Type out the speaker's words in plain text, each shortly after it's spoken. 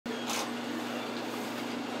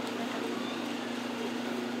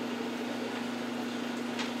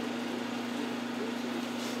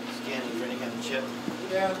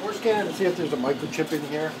microchip. Yeah, we're scanning to see if there's a microchip in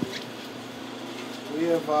here. We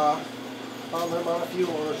have found them on a few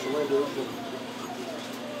owner surrenders, and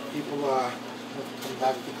people have come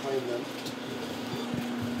back to claim them.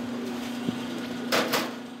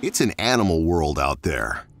 It's an animal world out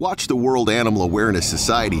there. Watch the World Animal Awareness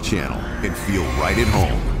Society channel and feel right at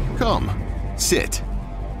home. Come, sit,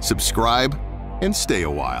 subscribe, and stay a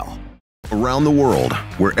while. Around the world,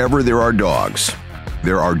 wherever there are dogs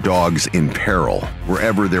in peril.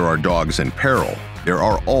 Wherever there are dogs in peril, there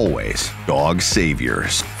are always dog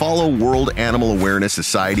saviors. Follow World Animal Awareness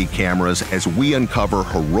Society cameras as we uncover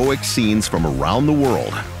heroic scenes from around the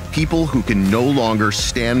world. People who can no longer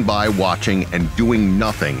stand by watching and doing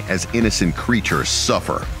nothing as innocent creatures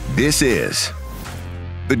suffer. This is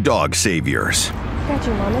the Dog Saviors. Got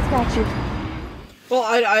you, Mom. It's got you. Well,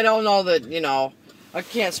 I don't know that, you know, I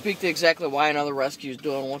can't speak to exactly why another rescue is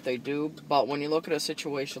doing what they do, but when you look at a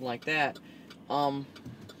situation like that,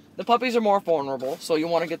 the puppies are more vulnerable, so you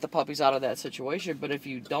want to get the puppies out of that situation. But if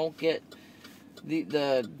you don't get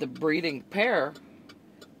the breeding pair,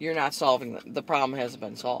 you're not solving the problem. Hasn't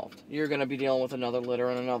been solved. You're going to be dealing with another litter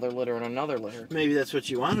and another litter and another litter. Maybe that's what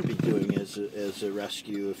you want to be doing as a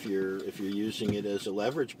rescue if you're using it as a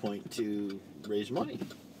leverage point to raise money.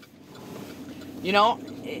 You know,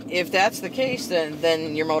 if that's the case,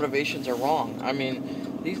 then your motivations are wrong. I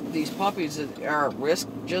mean, these puppies are at risk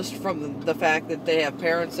just from the fact that they have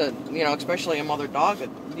parents that, you know, especially a mother dog that,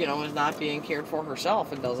 you know, is not being cared for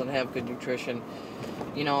herself and doesn't have good nutrition,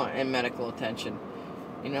 you know, and medical attention.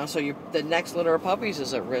 You know, so the next litter of puppies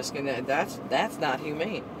is at risk, and that's not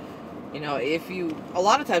humane. You know, a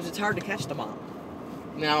lot of times it's hard to catch the mom.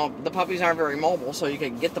 Now, the puppies aren't very mobile, so you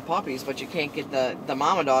can get the puppies, but you can't get the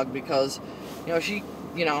mama dog because,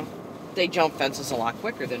 you know, they jump fences a lot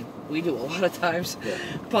quicker than we do a lot of times. Yeah.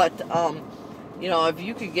 But, you know, if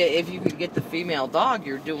you could get the female dog,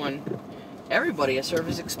 you're doing everybody a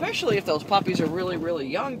service, especially if those puppies are really, really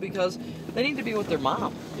young, because they need to be with their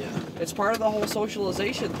mom. Yeah. It's part of the whole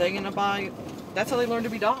socialization thing, and that's how they learn to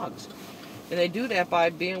be dogs. And they do that by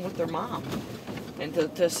being with their mom. And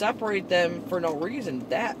to separate them for no reason,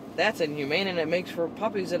 that's inhumane, and it makes for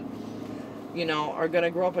puppies that, you know, are going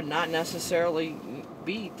to grow up and not necessarily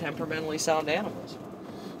be temperamentally sound animals.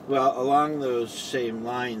 Well, along those same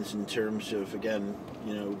lines, in terms of, again,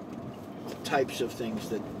 you know, the types of things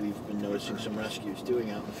that we've been noticing some rescues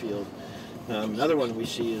doing out in the field, another one we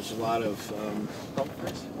see is a lot of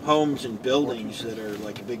homes and buildings that are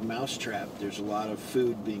like a big mousetrap. There's a lot of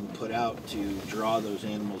food being put out to draw those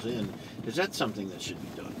animals in. Is that something that should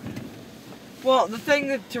be done? Well, the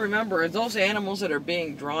thing to remember is those animals that are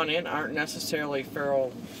being drawn in aren't necessarily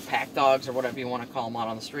feral pack dogs or whatever you want to call them out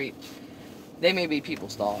on the street. They may be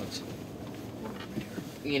people's dogs.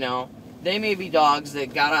 You know, they may be dogs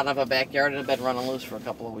that got out of a backyard and have been running loose for a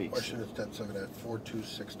couple of weeks. Question is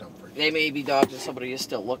 426 number. They may be dogs that somebody is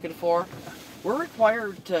still looking for. We're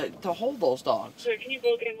required to hold those dogs. Sir, can you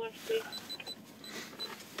go again left, please?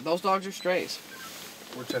 Those dogs are strays.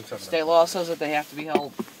 We're 10-7. State law says that they have to be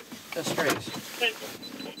held as strays. I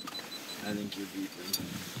think you're beefing.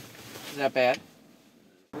 Is that bad?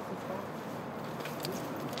 Two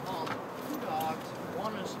dogs.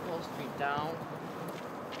 One is supposed to be down.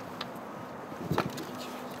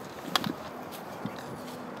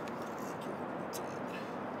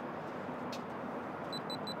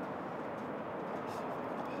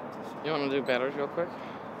 You want to do batteries real quick?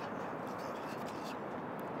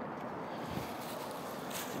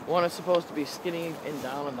 One is supposed to be skinny and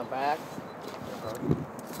down in the back.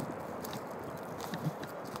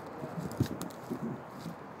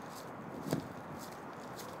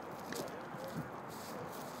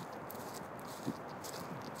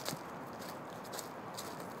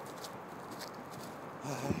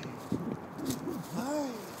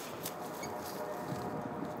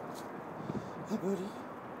 Hi, buddy.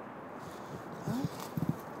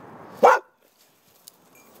 Huh?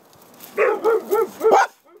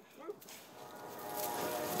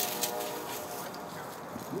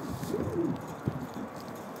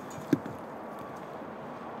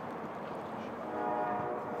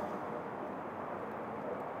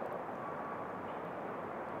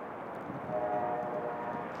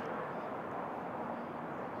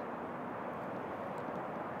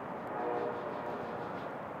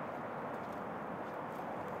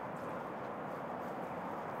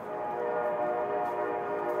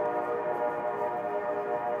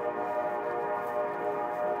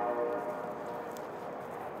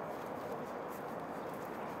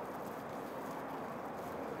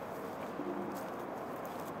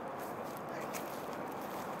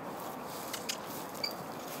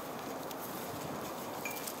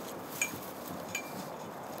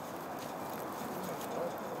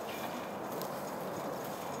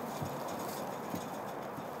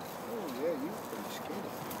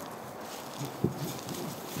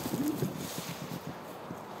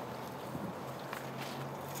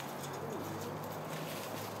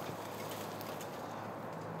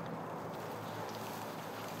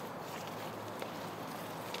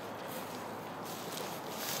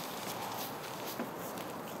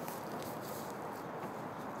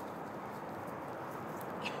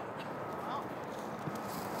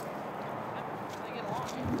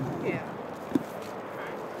 Yeah.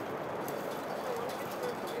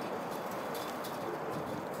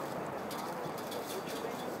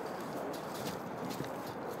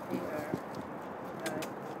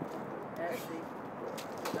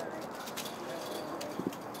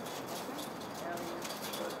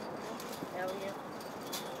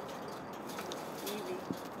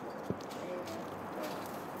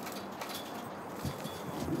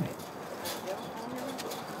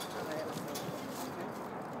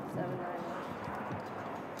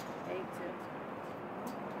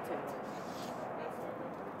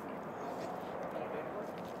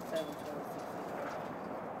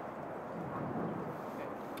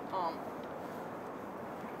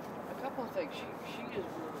 A couple of things. She is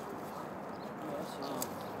really,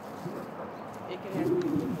 it can have to do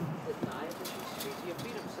with the diet that she's feeding. Do you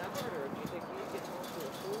feed them separate, or do you think he gets home to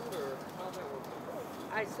the food, or how's that work?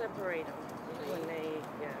 I separate them when they eat,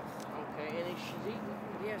 yes. Okay, and if she's eating?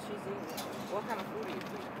 Yeah, she's eating. What kind of food do you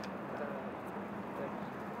feed?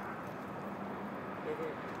 It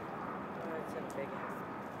is. It's a big ass.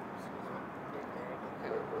 Big bag.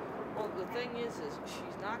 Okay. Well, the thing is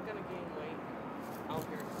she's not going to gain weight out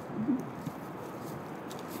here.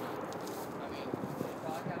 I mean, you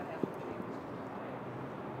probably got to have some changes.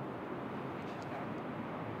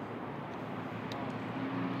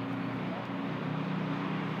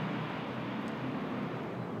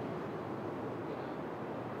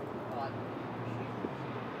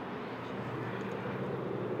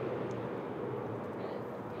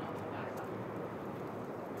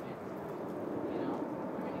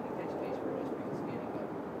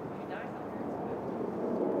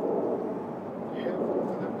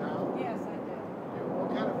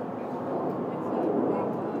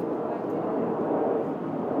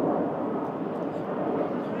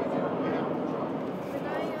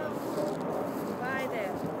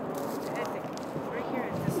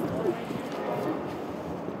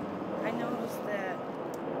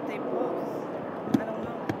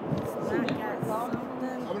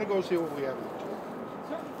 Go see what we have.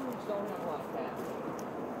 Certain foods don't have a lot of fat.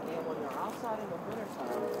 And when they're outside in the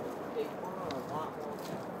wintertime, they burn a lot more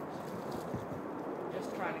calories.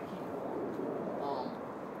 Just trying to keep warm.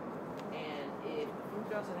 And if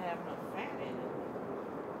food doesn't have enough fat in it,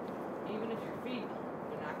 even if you're feeding them,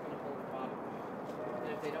 they're not going to hold the body weight.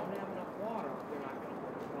 And if they don't have enough water, they're not going to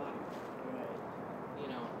hold the body weight.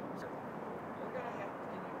 You know, you're going to have to,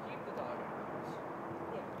 and you keep the dog in the house.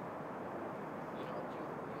 Yeah. You know,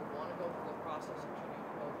 want to go through the process that you need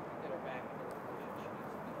to go to get her back into the food that she needs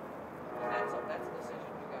to be. That's a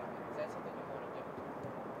decision you got to make. Is that something you want to do?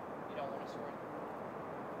 You don't want to surrender?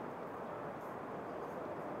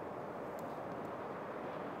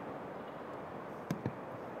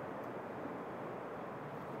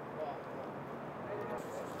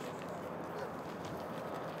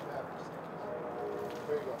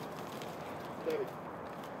 There you go. David.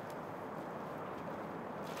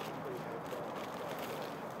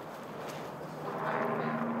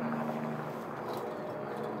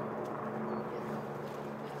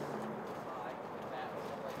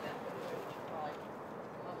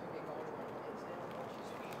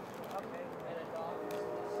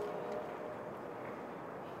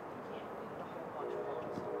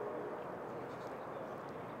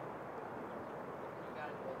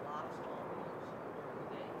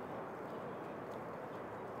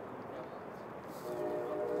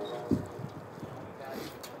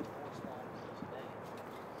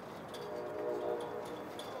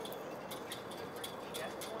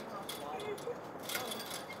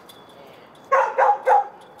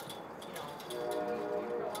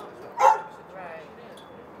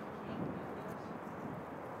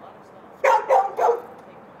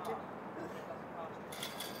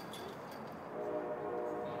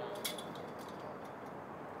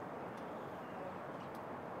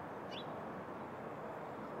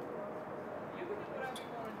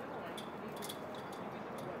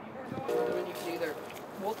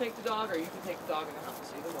 We'll take the dog, or you can take the dog in the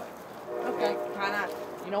house, either way. Okay, kind of,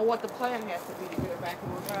 you know what the plan has to be to get her back to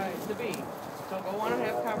where she needs to be. So go on and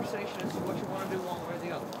have a conversation as to what you want to do one way or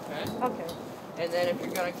the other, okay? Okay. And then if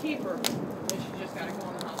you're going to keep her, then she just got to go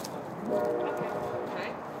in the house. Okay.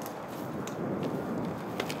 Okay?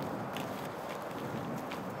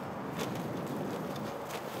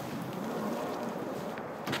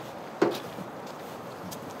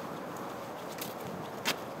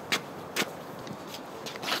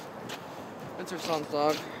 son's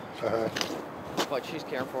dog, Uh-huh. but she's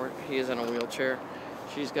caring for it. He is in a wheelchair.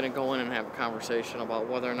 She's going to go in and have a conversation about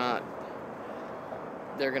whether or not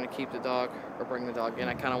they're going to keep the dog or bring the dog in.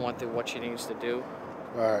 I kind of went through what she needs to do.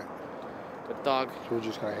 All right. The dog... So we're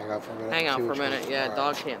just going to hang out for a minute? Hang out see for a what she- minute. Yeah, all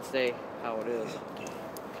dog right. can't stay how it is.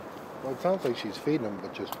 Well, it sounds like she's feeding him,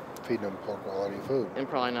 but just feeding him poor quality food. And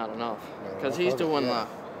probably not enough. Not Because enough he's of it, doing yeah.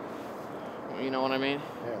 the... You know what I mean?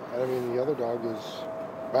 Yeah, and I mean, the other dog is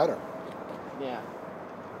better. Yeah.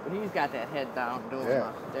 But he's got that head down doing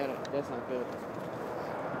Yeah. that's not good.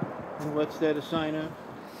 And what's that a sign of?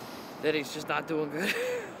 That he's just not doing good.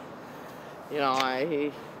 You know,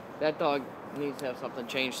 that dog needs to have something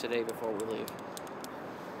changed today before we leave.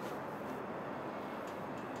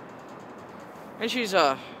 And she's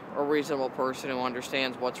a reasonable person who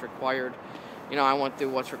understands what's required. You know, I went through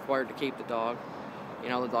what's required to keep the dog. You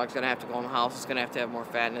know, the dog's going to have to go in the house. It's going to have more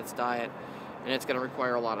fat in its diet. And it's going to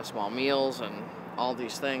require a lot of small meals and all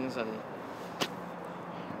these things. And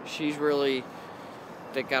she's really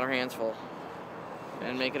got her hands full.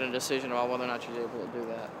 And making a decision about whether or not she's able to do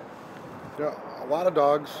that. You know, a lot of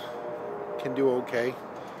dogs can do okay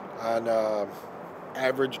on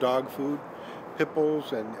average dog food. Pit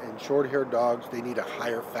bulls and short-haired dogs, they need a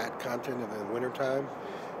higher fat content in the wintertime.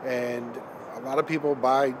 And a lot of people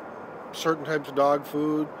buy certain types of dog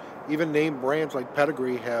food, even name brands like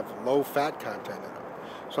Pedigree have low fat content in them.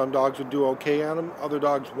 Some dogs would do okay on them, other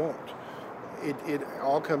dogs won't. It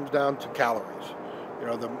all comes down to calories. You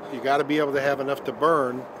know, you got to be able to have enough to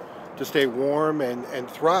burn to stay warm and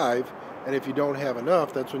thrive. And if you don't have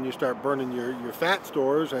enough, that's when you start burning your fat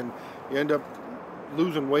stores and you end up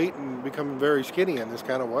losing weight and becoming very skinny in this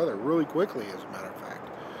kind of weather really quickly, as a matter of fact.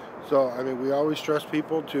 So, I mean, we always stress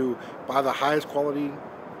people to buy the highest quality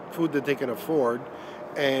food that they can afford.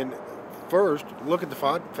 And first, look at the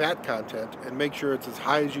fat content and make sure it's as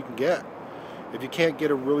high as you can get. If you can't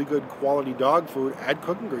get a really good quality dog food, add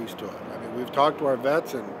cooking grease to it. I mean, we've talked to our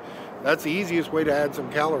vets, and that's the easiest way to add some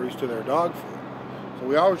calories to their dog food. So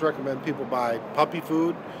we always recommend people buy puppy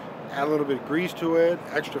food, add a little bit of grease to it,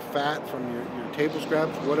 extra fat from your table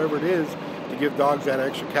scraps, whatever it is, to give dogs that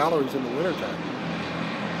extra calories in the wintertime.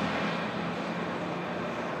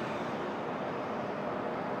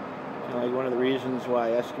 Like one of the reasons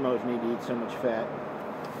why Eskimos need to eat so much fat.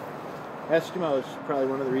 Eskimos probably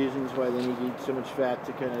one of the reasons why they need to eat so much fat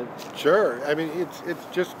to kind of... Sure. I mean, it's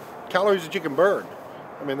just calories that you can burn.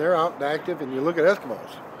 I mean, they're out and active, and you look at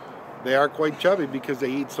Eskimos. They are quite chubby because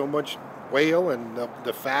they eat so much whale and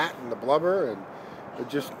the fat and the blubber, and they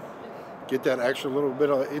just get that extra little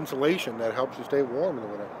bit of insulation that helps you stay warm in the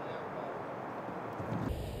winter.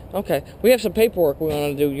 Okay, we have some paperwork we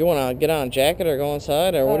want to do. You want to get on a jacket or go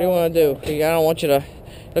inside, or what do you want to do? I don't want you to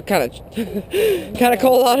look kind of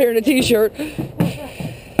cold out here in a t-shirt. We're in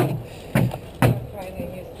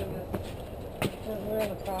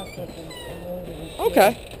the process of moving.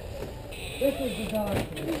 Okay. This is the dog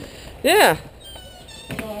food. Yeah. So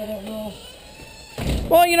I don't know.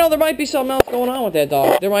 Well, you know, there might be something else going on with that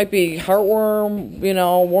dog. There might be heartworm, you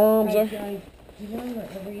know, worms. Or... I run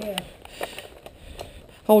it every year.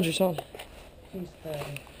 How old's your son? He's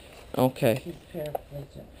 30. Okay. He's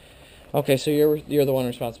paraplegic. Okay, so you're the one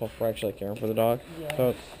responsible for actually caring for the dog. Yeah.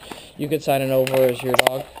 So you could sign it over as your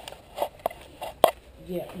dog.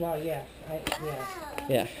 Yeah. Well, yeah. Yeah.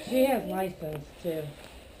 Yeah. She has license too.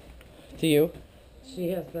 To you. She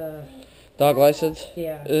has the. Dog license.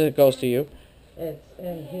 Yeah. It goes to you. It's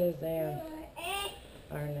in his and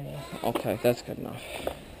our name. Okay, that's good enough. She's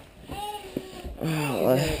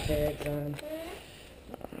got her tags on.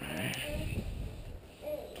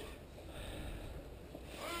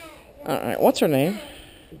 Alright, what's her name?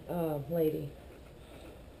 Lady.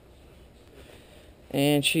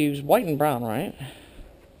 And she's white and brown, right?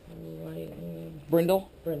 White and Brindle?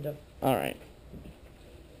 Brenda. Alright.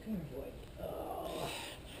 Come here, boy. Oh.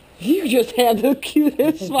 You just had the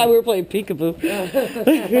cutest. That's why we were playing peekaboo. Oh,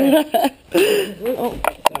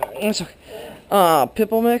 Sorry. that's okay.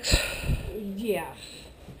 Pipple mix? Yeah.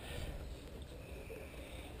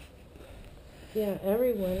 Yeah,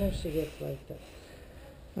 every winter she gets like that.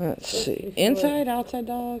 Let's see. Inside, outside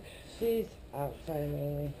dog? She's outside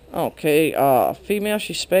mainly. Okay, female,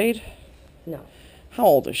 she's spayed? No. How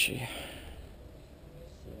old is she?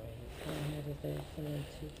 In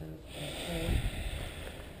 2010.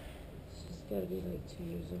 She's got to be like 2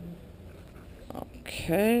 years old.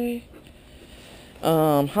 Okay.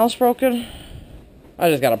 Housebroken? I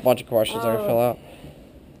just got a bunch of questions I can fill out.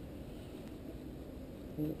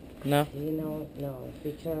 No? You know, no,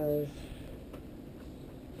 because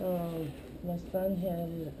my son had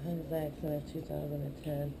his accident in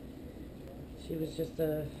 2010. She was just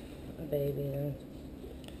a a baby then.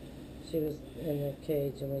 She was in the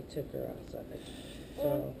cage and we took her outside.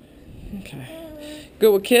 So. Okay.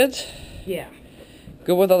 Good with kids? Yeah.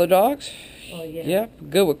 Good with other dogs? Oh yeah. Yep.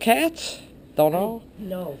 Good with cats? Don't know.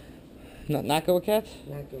 No. Not good with cats?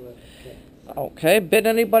 Not good with cats. Okay. Bitten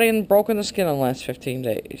anybody and broken the skin in the last 15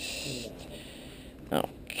 days? No.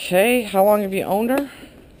 Okay. How long have you owned her?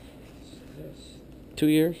 2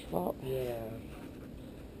 years? Wow. Yeah.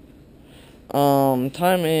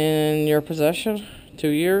 Time in your possession? 2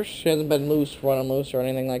 years? She hasn't been loose, running loose, or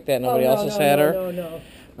anything like that. Nobody else has had her? No.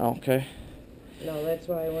 Okay. No, that's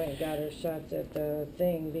why I went and got her shots at the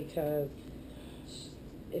thing, because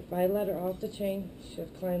if I let her off the chain, she'll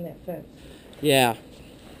climb that fence. Yeah.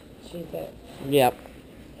 She's that. Yep.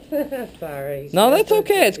 Sorry. No, that's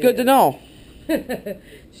okay. It's good to know.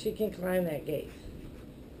 She can climb that gate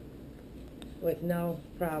with no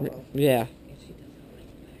problem. Yeah. She doesn't like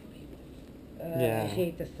black people. Yeah. I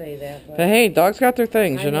hate to say that, but Hey, dogs got their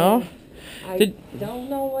things, you know? I don't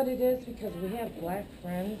know what it is, because we have black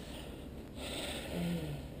friends,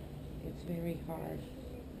 and it's very hard.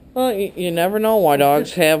 Well, you never know why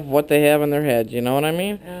dogs have what they have in their head, you know what I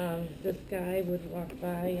mean? This guy would walk by,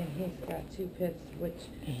 and he's got 2 pits, which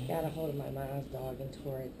got a hold of my mom's dog and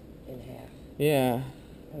tore it in half. Yeah.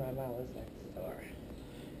 And my mom was next door.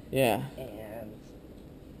 Yeah. And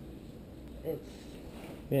it's...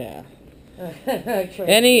 Yeah. crazy.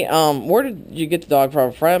 Any, where did you get the dog from?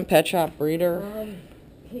 A friend, pet shop, breeder?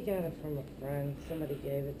 He got it from a friend. Somebody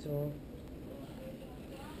gave it to him.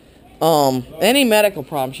 Any medical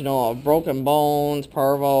problems, you know, broken bones,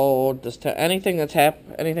 parvo, anything that's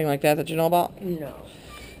anything like that you know about? No.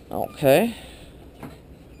 Okay.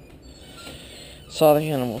 Saw the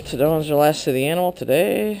animal today. When was your last see the animal?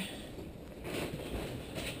 Today.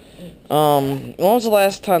 When was the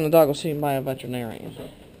last time the dog was seen by a veterinarian?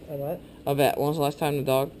 A what? A vet. When was the last time the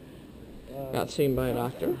dog got seen by a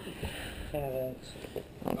doctor? Haven't.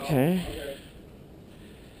 Okay.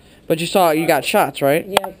 But you got shots, right?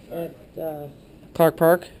 Yep, at, Clark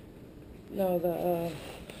Park? no,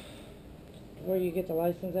 where you get the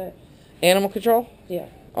license at? Animal control? Yeah.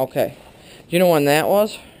 Okay. Do you know when that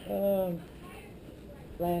was?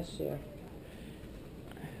 Last year.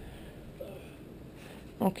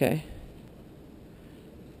 Okay.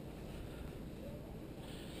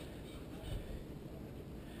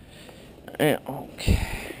 Okay.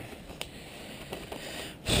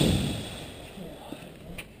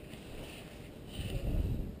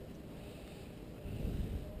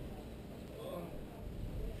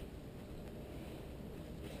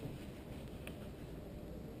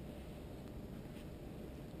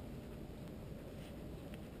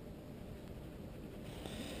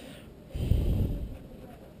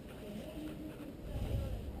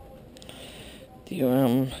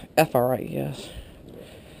 D-U-M-F-R-I, yes.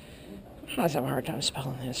 I was having a hard time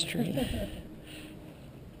spelling that street.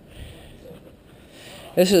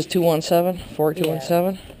 This is 217,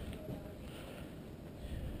 4217.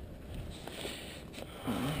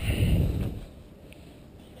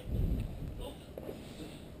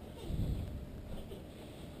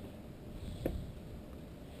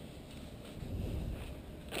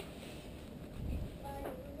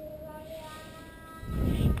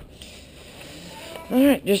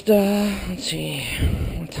 Alright, just, let's see.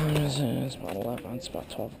 What time is it? It's about 11. It's about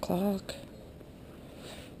 12 o'clock.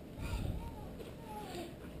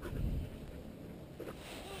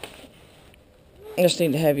 I just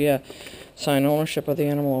need to have you sign ownership of the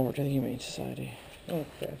animal over to the Humane Society.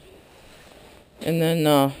 Okay. And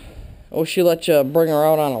then, will she let you bring her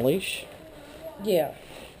out on a leash? Yeah.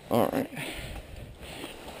 Alright.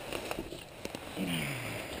 Too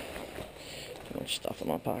much stuff in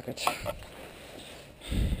my pockets.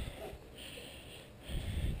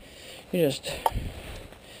 You just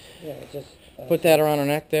put that around her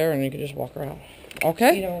neck there, and you can just walk her out.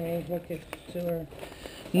 Okay? You don't mean hook it to her?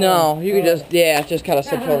 No, you can just kind of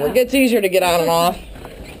slip over. It gets easier to get on and off.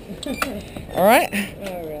 All right?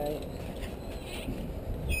 All right.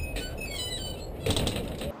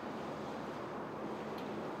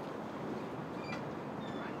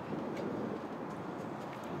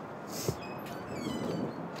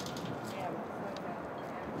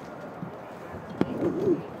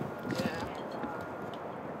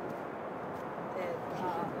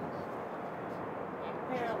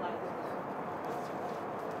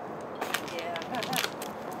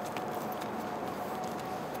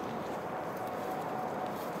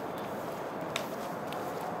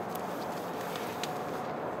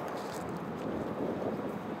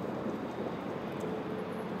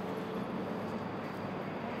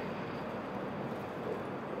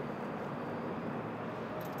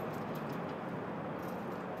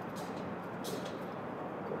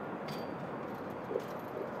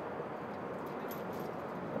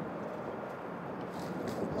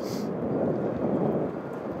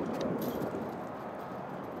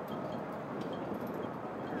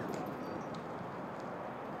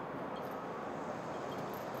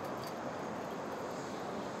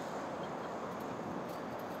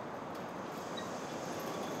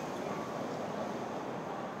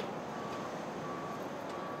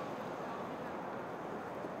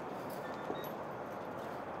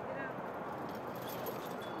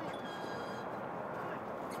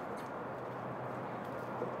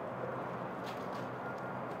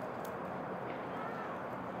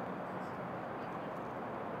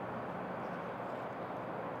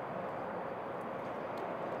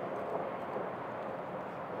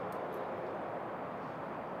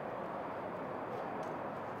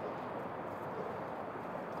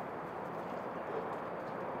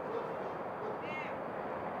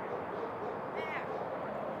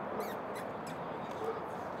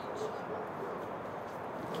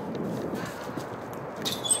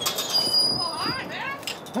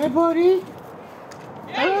 Hi, buddy.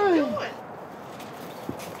 Yeah, how you doing? Come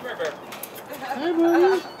here, bear. Hi,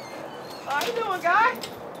 buddy. How you doing, guy?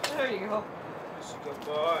 There you go. That's a good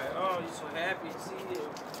boy. Oh, he's so happy to see you.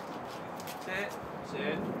 Sit.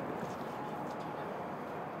 Sit.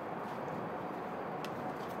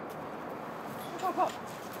 Pop.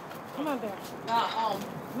 Come on, Bear. Come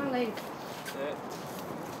on, lady. Sit.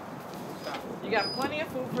 Stop. You got plenty of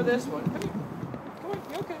food for this one. Come here. Come on,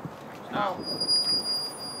 you okay?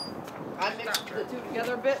 I mixed the two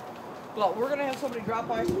together a bit. Well, we're gonna have somebody drop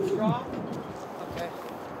by some straw. Okay.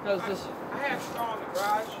 Because this. I have straw in the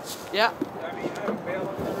garage. Yeah. I mean, I have a bale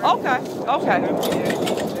over there. Okay.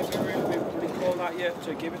 They've been pretty cold out yet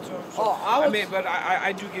to give it to him. So, Oh, but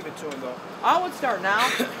I do give it to him though. I would start now.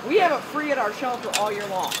 We have it free at our shelter all year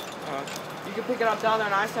long. Uh-huh. You can pick it up down there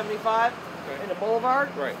on I-75 in the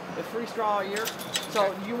boulevard. Right. It's free straw all year.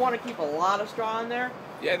 So you want to keep a lot of straw in there.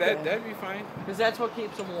 Yeah, that'd be fine. Because that's what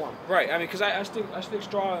keeps them warm. Right. I mean, because I stick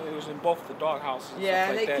straw. It was in both the dog houses. And Yeah, stuff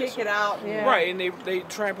and like they that, kick so. it out. Yeah. Right, and they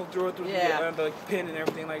trample through it Yeah. the pin and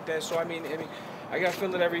everything like that. So I mean, I gotta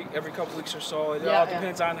fill it every couple weeks or so. It Yeah, all yeah.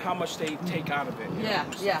 depends on how much they take out of it. You know,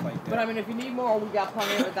 stuff like that. But I mean, if you need more, we got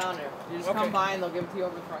plenty of it down there. You just Okay. come by and they'll give it to you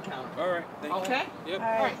over the front counter. All right. Thank you. Okay? Yep. All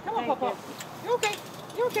right, come on, Thank Papa. You okay?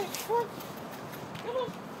 You okay? Come on. Come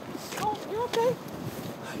on. Oh, you okay?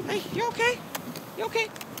 Hey, you okay? You okay?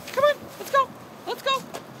 Come on, let's go. Let's go.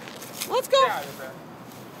 Let's go. Yeah, it's that.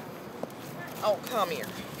 Oh, come here.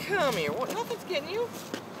 Come here. What? Nothing's getting you.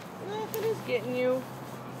 Nothing is getting you.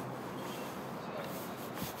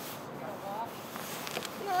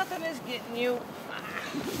 Nothing is getting you.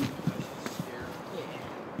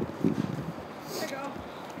 There you go.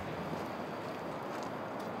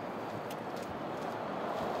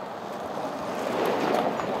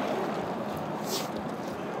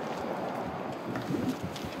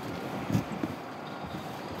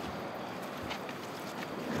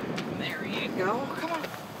 There you go. Come on.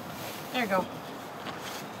 There you go.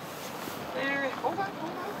 There. Hold on.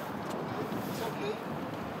 Hold on. It's okay.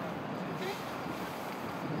 Okay.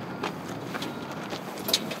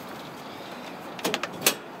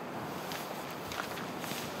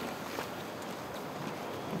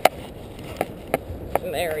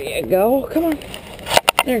 There you go. Come on.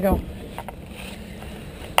 There you go.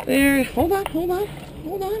 There. Hold on. Hold on.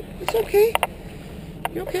 Hold on. It's okay.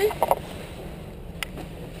 You okay?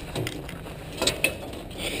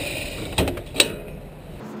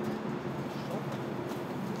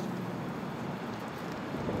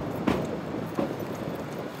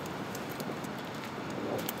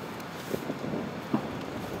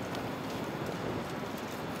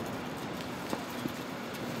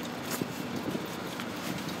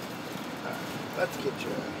 Let's get you out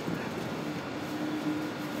of here.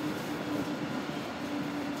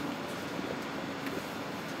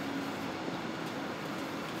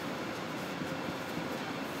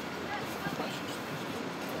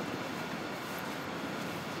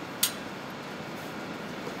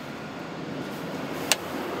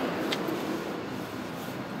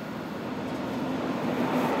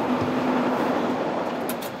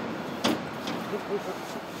 Come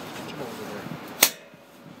over there.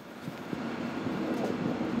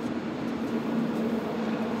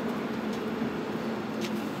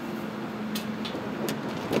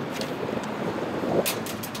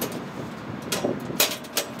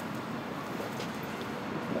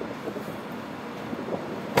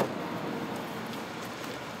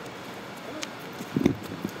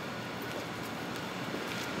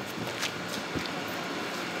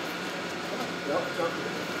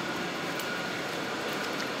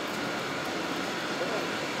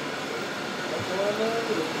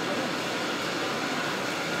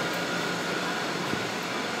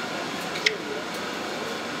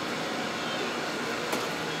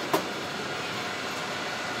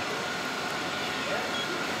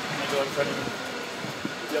 Go in front of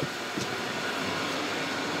you. Yep.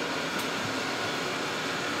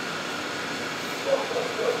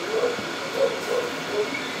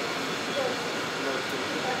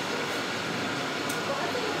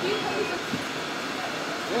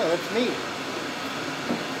 Yeah, that's me.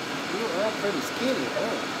 You are pretty skinny,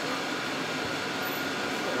 huh?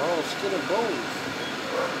 You're all skin and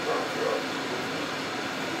bones.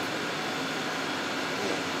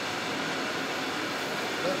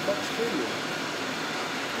 Not much to you.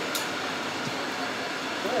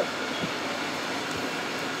 Good.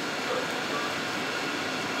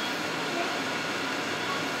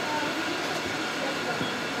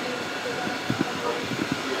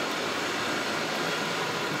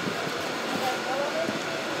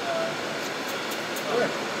 Good.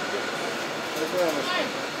 Look around us.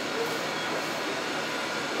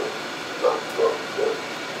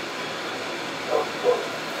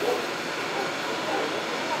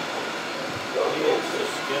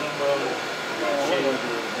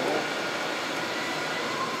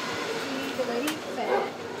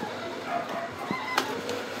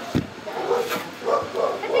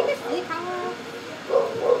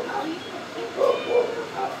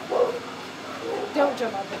 Don't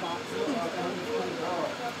jump out the box.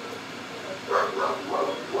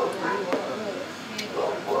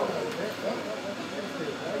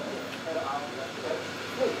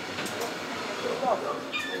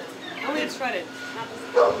 Only it's shredded.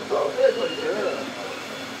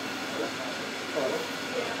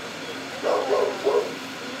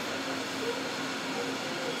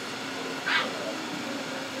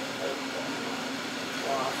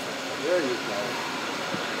 There you go.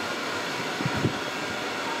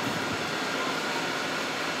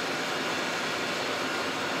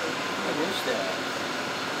 What is that?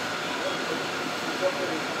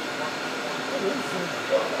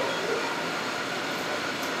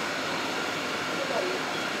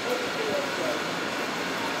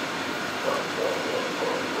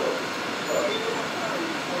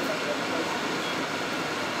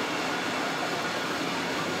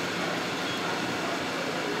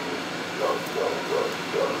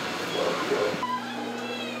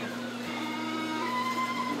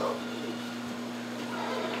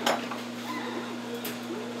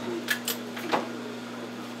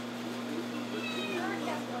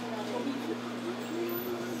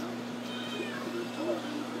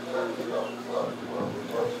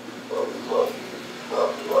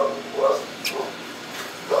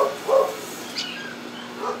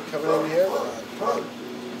 Coming in here. Come on.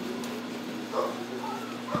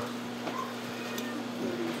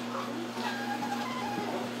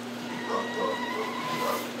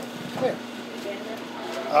 Here.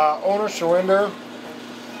 Owner surrender.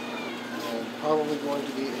 And probably going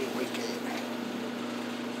to be a weight gain.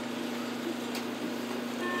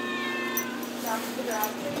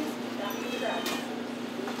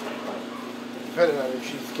 Depending on if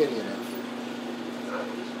she's skinny enough.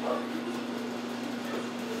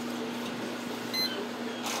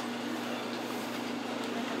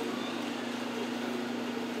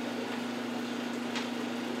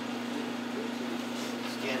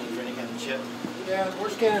 Scanning for any kind of chip. Yeah, we're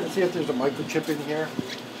scanning to see if there's a microchip in here.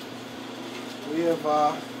 We have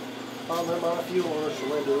found them on a few owner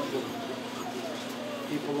surrenders, and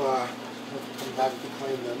people have come back to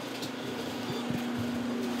claim them.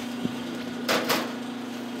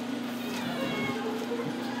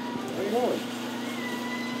 Where are you going?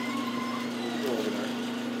 Go over there.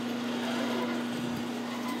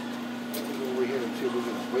 We'll go over here and see if we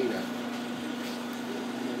can wait at.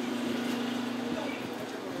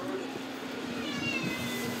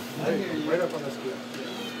 Right up on the scale.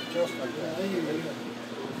 Just like that.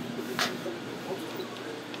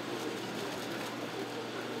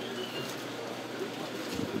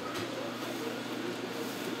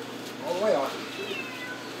 All the way on.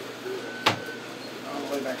 All the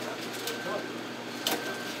way back up. Come on.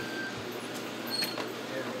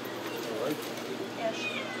 All right. Yes.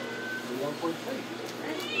 1.3.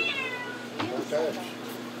 Okay.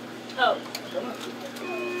 Oh. Come on.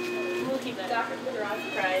 We'll keep that. Dr. Figueroa's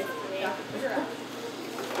prize for me. Dr. Figueroa.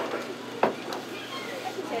 I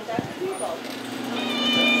can say Dr. People.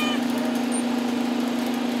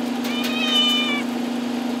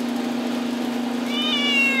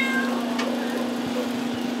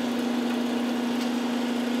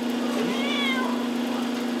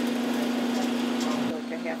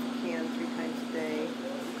 Like a half a can 3 times a day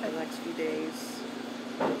for the next few days.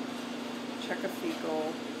 Check a fecal.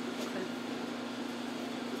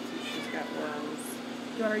 See if she's got worms.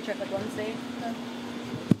 Do you want to recheck like Wednesday?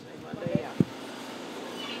 Monday, yeah.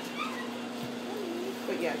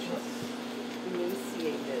 But yeah, she's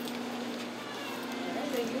emaciated.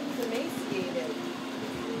 She's emaciated.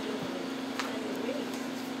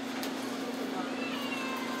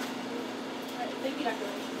 Alright, thank you, Dr.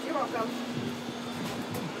 You're welcome.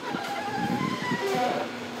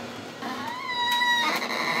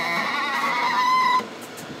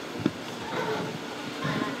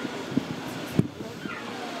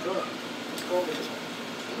 Sure. Let's go over this.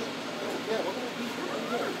 Yeah, we're going to be right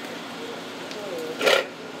here.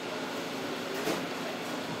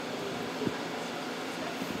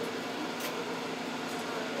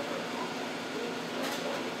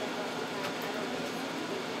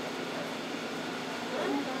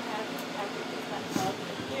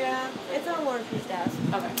 Yeah, it's on Lawrence's desk.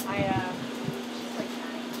 Okay. She's like,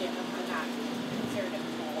 yeah, I'm not considered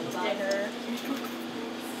involved about her.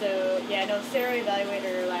 So, yeah, no, Sarah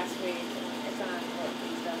evaluated her last week. It's on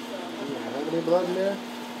Lawrence's desk. So Have any blood in there?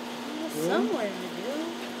 somewhere to do.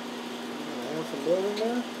 Have some blood in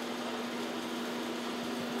there?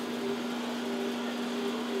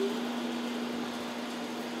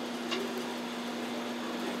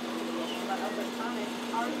 on it.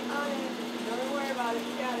 Already on it. Don't even worry about it.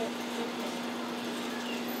 You got it.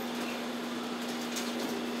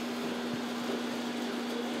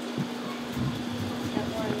 Step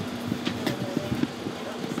one.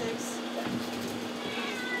 36.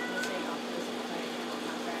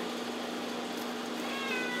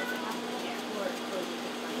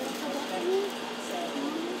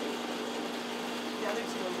 The other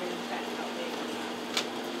two are really fat how big or not.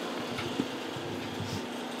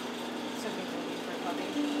 So big for me for a puppy.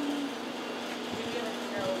 We get a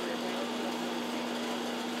hair over it, right?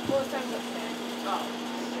 Well, it's time to snack. Oh.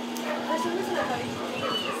 For some reason I thought he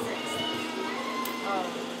was the 6th.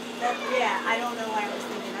 Yeah, I don't know why I was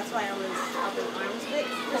thinking. That's why I was up in arms. But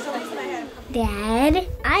for some reason I had Dad,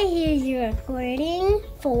 I hear you recording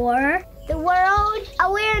for the World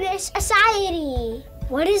Awareness Society.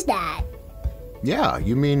 What is that? Yeah,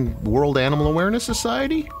 you mean World Animal Awareness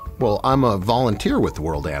Society? Well, I'm a volunteer with the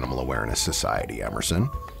World Animal Awareness Society, Emerson.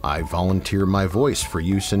 I volunteer my voice for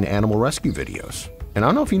use in animal rescue videos. And I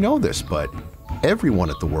don't know if you know this, but everyone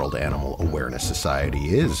at the World Animal Awareness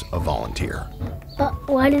Society is a volunteer. But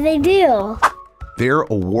what do they do? They're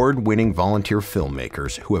award-winning volunteer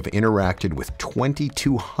filmmakers who have interacted with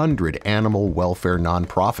 2,200 animal welfare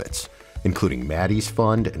nonprofits, including Maddie's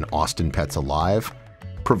Fund and Austin Pets Alive,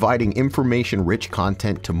 providing information-rich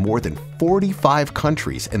content to more than 45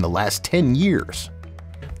 countries in the last 10 years.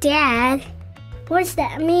 Dad, what does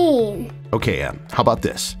that mean? Okay, Em, how about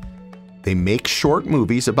this? They make short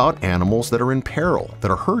movies about animals that are in peril,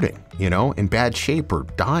 that are hurting, in bad shape or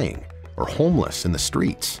dying, or homeless in the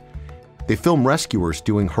streets. They film rescuers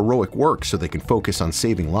doing heroic work so they can focus on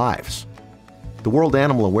saving lives. The World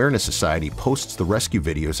Animal Awareness Society posts the rescue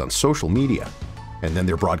videos on social media, and then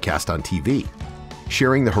they're broadcast on TV,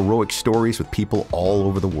 sharing the heroic stories with people all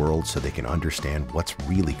over the world so they can understand what's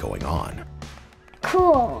really going on.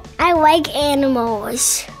 Cool. I like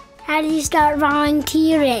animals. How did you start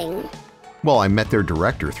volunteering? Well, I met their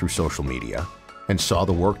director through social media and saw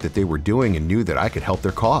the work that they were doing and knew that I could help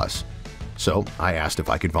their cause. So I asked if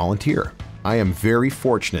I could volunteer. I am very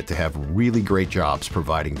fortunate to have really great jobs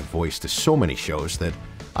providing the voice to so many shows that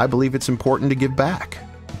I believe it's important to give back.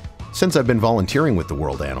 Since I've been volunteering with the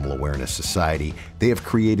World Animal Awareness Society, they have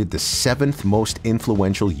created the 7th most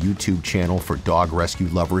influential YouTube channel for dog rescue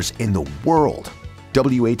lovers in the world,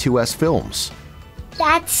 WA2S Films.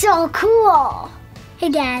 That's so cool. Hey,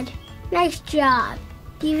 Dad, nice job.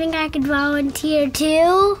 Do you think I could volunteer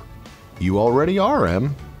too? You already are,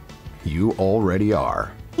 Em. You already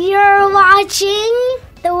are. You're watching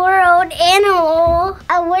the World Animal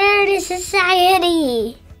Awareness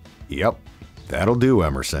Society. Yep, that'll do,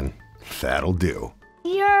 Emerson. That'll do.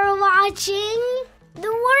 You're watching the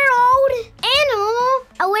World Animal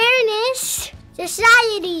Awareness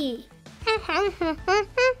Society.